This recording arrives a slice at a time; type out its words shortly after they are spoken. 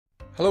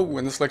Hello,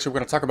 in this lecture we're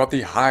going to talk about the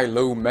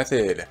high-low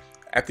method.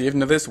 At the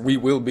end of this, we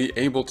will be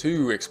able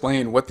to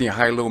explain what the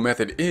high-low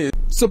method is.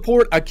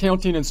 Support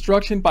accounting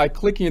instruction by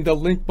clicking the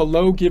link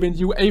below, giving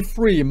you a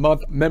free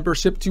month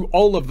membership to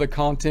all of the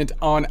content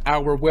on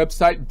our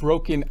website,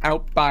 broken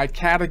out by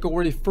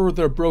category,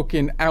 further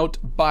broken out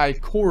by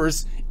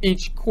course.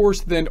 Each course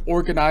then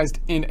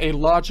organized in a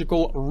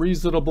logical,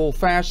 reasonable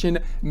fashion,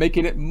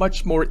 making it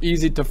much more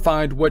easy to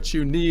find what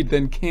you need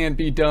than can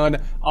be done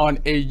on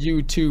a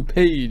YouTube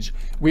page.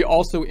 We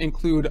also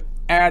include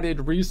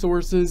added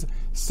resources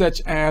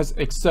such as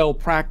Excel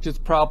practice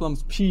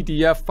problems,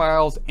 PDF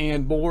files,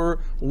 and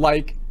more,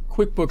 like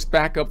QuickBooks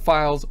backup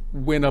files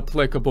when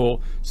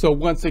applicable. So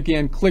once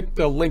again, click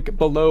the link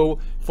below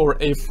for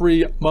a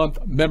free month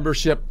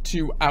membership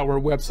to our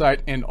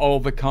website and all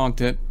the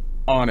content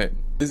on it.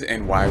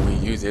 And why we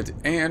use it,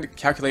 and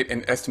calculate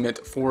an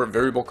estimate for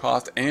variable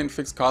cost and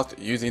fixed cost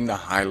using the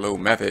high-low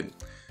method.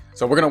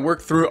 So we're going to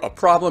work through a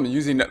problem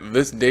using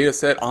this data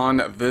set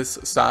on this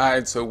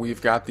side. So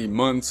we've got the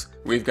months,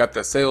 we've got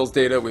the sales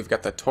data, we've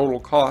got the total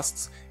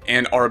costs,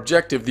 and our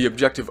objective, the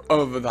objective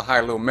of the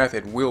high-low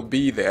method will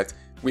be that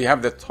we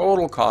have the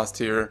total cost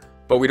here,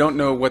 but we don't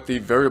know what the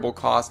variable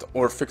cost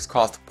or fixed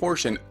cost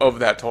portion of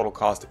that total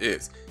cost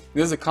is.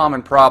 This is a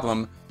common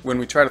problem when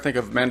we try to think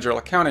of managerial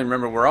accounting.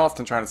 Remember, we're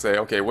often trying to say,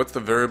 okay, what's the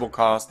variable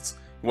costs,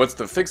 what's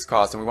the fixed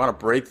cost, and we want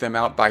to break them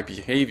out by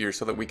behavior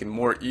so that we can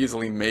more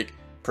easily make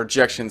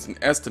projections and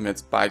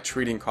estimates by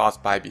treating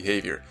cost by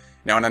behavior.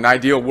 Now, in an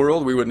ideal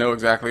world, we would know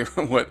exactly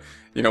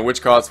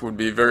which costs would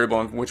be variable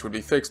and which would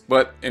be fixed,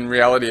 but in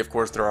reality, of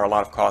course, there are a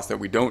lot of costs that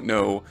we don't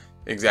know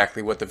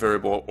exactly what the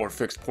variable or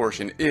fixed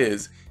portion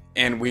is,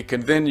 and we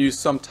can then use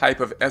some type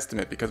of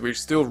estimate because we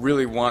still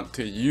really want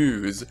to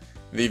use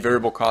the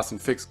variable cost and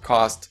fixed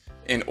cost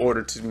in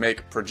order to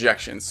make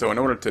projections. So in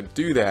order to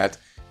do that,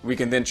 we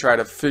can then try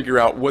to figure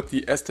out what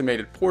the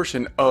estimated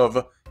portion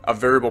of a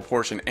variable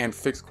portion and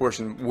fixed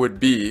portion would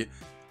be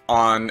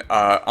on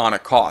a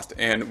cost,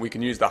 and we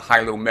can use the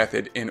high-low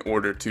method in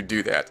order to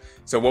do that.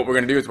 So what we're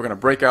going to do is we're going to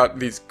break out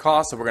these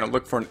costs, so we're going to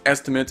look for an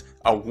estimate,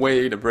 a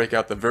way to break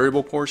out the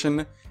variable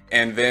portion,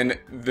 and then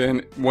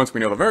once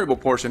we know the variable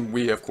portion,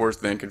 we of course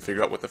then can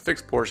figure out what the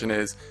fixed portion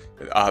is,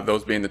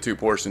 those being the two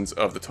portions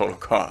of the total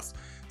cost.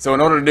 So in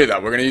order to do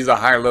that, we're going to use the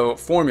high-low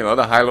formula.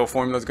 The high-low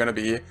formula is going to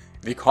be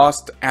the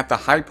cost at the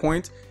high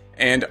point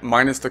and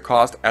minus the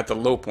cost at the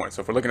low point.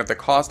 So if we're looking at the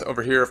cost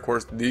over here, of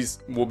course, these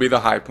will be the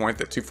high point.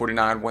 The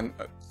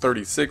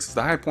 249,136 is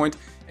the high point,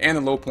 and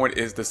the low point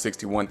is the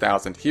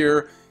 61,000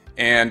 here.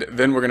 And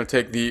then we're going to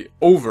take the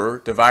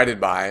over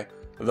divided by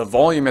the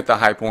volume at the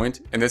high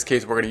point. In this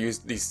case, we're going to use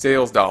the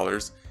sales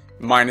dollars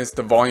minus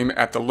the volume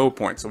at the low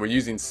point. So we're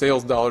using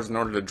sales dollars in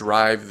order to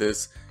drive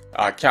this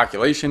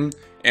calculation.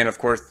 And of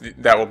course,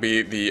 that will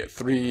be the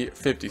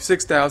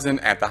 356,000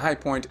 at the high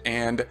point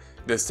and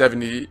the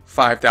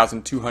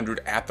 75,200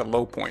 at the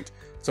low point.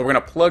 So we're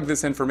going to plug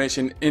this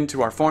information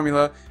into our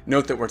formula.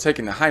 Note that we're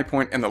taking the high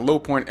point and the low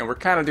point, and we're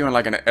kind of doing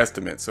like an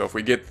estimate. So if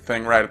we get the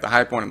thing right at the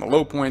high point and the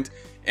low point,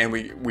 and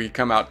we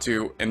come out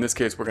to, in this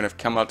case, we're going to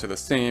come out to the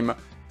same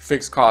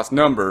fixed cost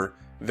number,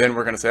 then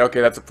we're going to say,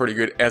 okay, that's a pretty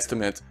good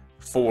estimate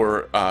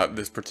for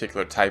this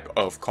particular type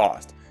of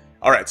cost.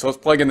 All right, so let's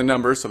plug in the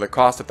numbers. So the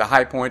cost at the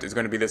high point is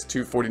going to be this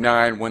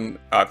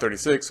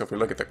 249,136. So if we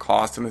look at the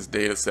cost in this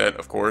data set,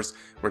 of course,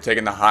 we're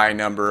taking the high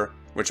number,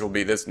 which will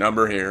be this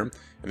number here. And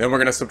then we're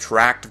going to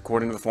subtract,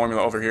 according to the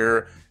formula over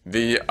here,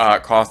 the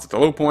cost at the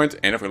low point.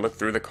 And if we look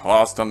through the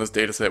cost on this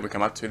data set, we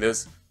come up to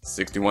this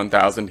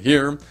 61,000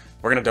 here.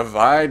 We're going to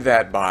divide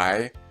that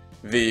by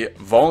the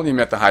volume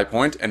at the high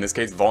point, in this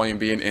case volume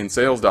being in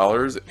sales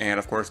dollars, and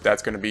of course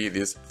that's going to be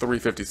this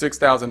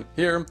 356,000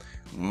 here,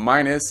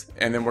 minus,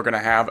 and then we're going to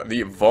have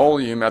the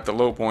volume at the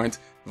low point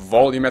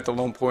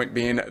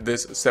being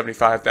this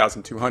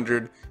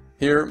 75,200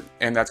 here,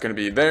 and that's going to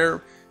be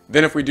there.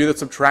 Then if we do the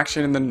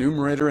subtraction in the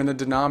numerator and the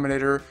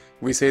denominator,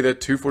 we say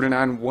that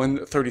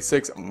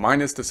 249,136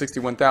 minus the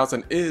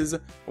 61,000 is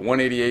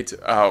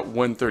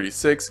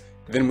 188,136.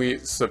 Then we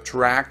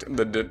subtract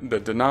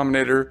the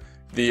denominator.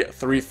 The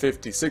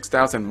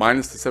 356,000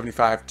 minus the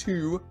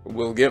 75,200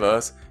 will give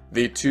us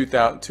the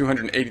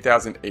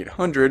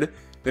 280,800.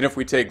 Then if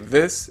we take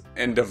this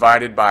and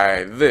divide it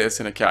by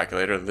this in a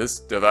calculator, this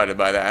divided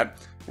by that,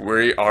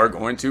 we are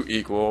going to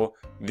equal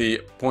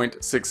the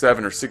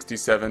 0.67 or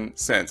 67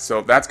 cents. So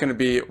that's going to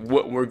be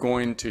what we're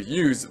going to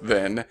use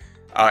then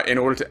in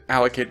order to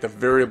allocate the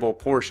variable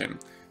portion.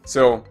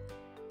 So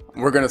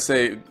we're going to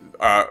say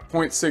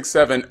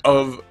 0.67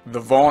 of the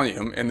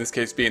volume, in this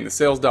case being the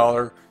sales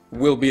dollar,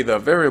 will be the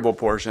variable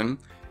portion,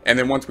 and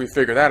then once we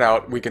figure that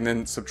out, we can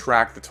then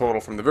subtract the total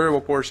from the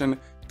variable portion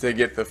to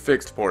get the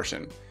fixed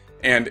portion.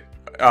 And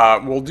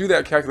we'll do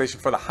that calculation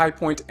for the high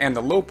point and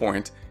the low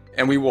point,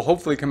 and we will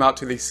hopefully come out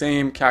to the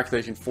same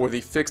calculation for the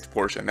fixed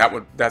portion.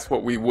 That's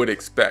what we would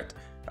expect.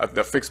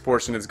 The fixed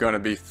portion is going to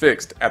be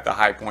fixed at the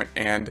high point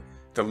and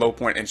the low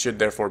point, and should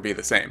therefore be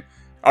the same.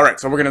 All right,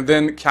 so we're going to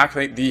then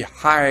calculate the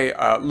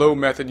high-low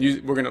method.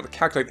 We're going to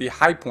calculate the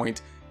high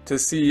point to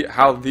see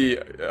how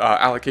the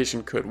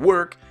allocation could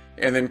work.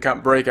 and then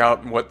break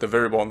out what the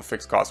variable and the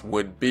fixed cost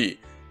would be.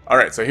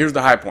 Alright, so here's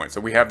the high point.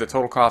 So we have the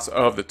total cost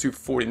of the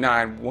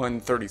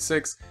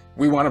 249,136.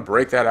 We want to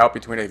break that out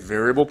between a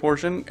variable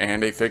portion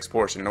and a fixed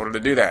portion. In order to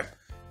do that,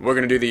 we're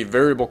going to do the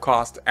variable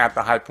cost at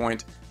the high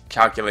point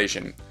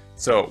calculation.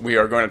 So we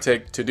are going to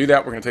take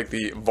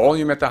the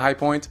volume at the high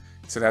point.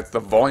 So that's the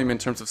volume in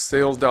terms of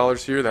sales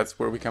dollars here. That's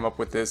where we come up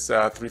with this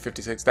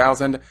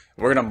 356,000.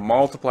 We're going to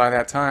multiply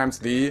that times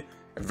the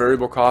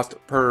variable cost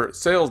per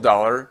sales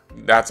dollar.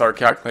 That's our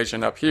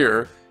calculation up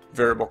here.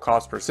 Variable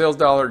cost per sales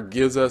dollar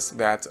gives us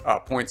that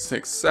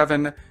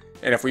 0.67.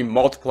 And if we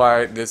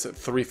multiply this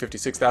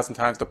 356,000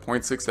 times the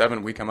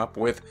 0.67, we come up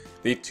with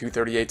the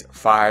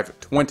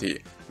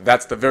 238,520.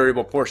 That's the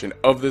variable portion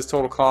of this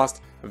total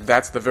cost.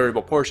 That's the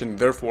variable portion.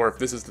 Therefore, if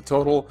this is the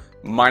total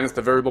minus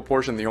the variable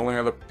portion, the only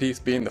other piece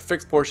being the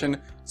fixed portion,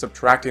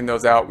 subtracting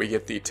those out, we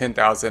get the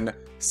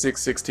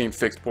 10,616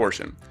 fixed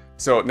portion.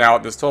 So now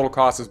this total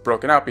cost is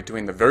broken out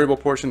between the variable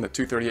portion, the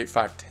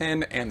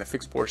 238,510, and the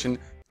fixed portion,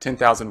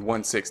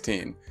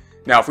 10,116.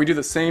 Now, if we do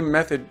the same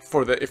method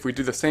if we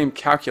do the same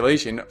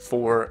calculation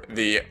for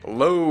the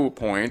low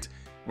point,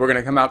 we're going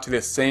to come out to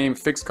the same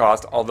fixed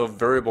cost, although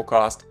variable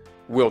cost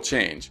will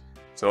change.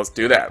 So let's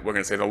do that. We're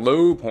going to say the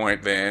low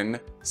point, then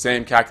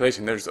same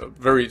calculation. There's a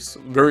very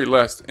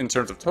less in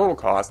terms of total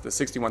cost, the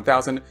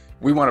 61,000.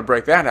 We want to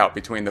break that out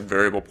between the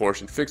variable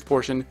portion, fixed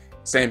portion,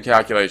 same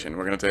calculation.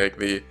 We're going to take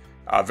the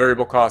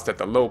variable cost at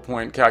the low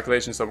point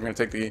calculation. So we're going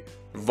to take the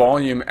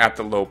volume at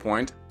the low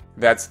point.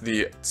 That's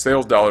the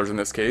sales dollars in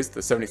this case,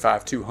 the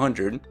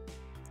 75,200.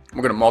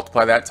 We're going to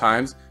multiply that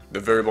times the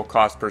variable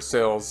cost per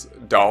sales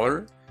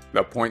dollar,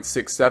 the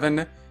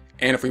 0.67.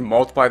 And if we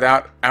multiply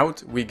that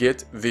out, we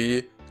get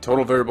the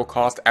total variable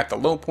cost at the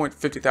low point,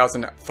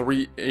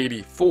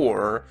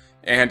 50,384.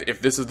 And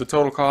if this is the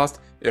total cost,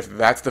 if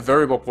that's the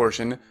variable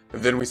portion,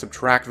 then we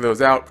subtract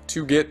those out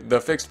to get the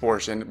fixed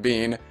portion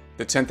being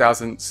the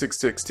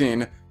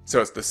 10,616. So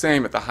it's the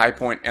same at the high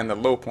point and the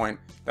low point.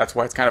 That's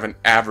why it's kind of an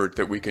average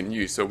that we can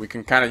use. So we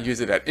can kind of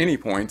use it at any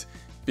point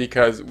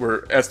because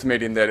we're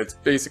estimating that it's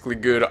basically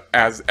good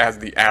as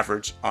the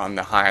average on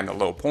the high and the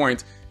low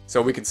point.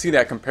 So we can see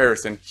that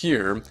comparison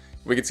here.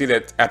 We can see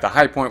that at the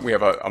high point we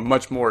have a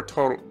much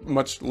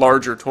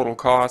larger total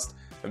cost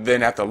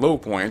than at the low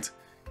point.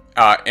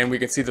 And we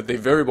can see that the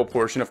variable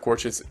portion, of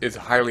course, is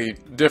highly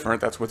different.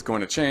 That's what's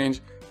going to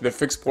change. The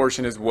fixed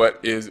portion is what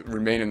is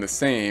remaining the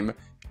same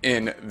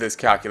in this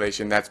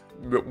calculation. That's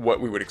what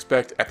we would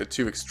expect at the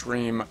two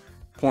extreme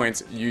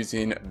points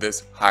using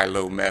this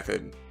high-low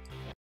method.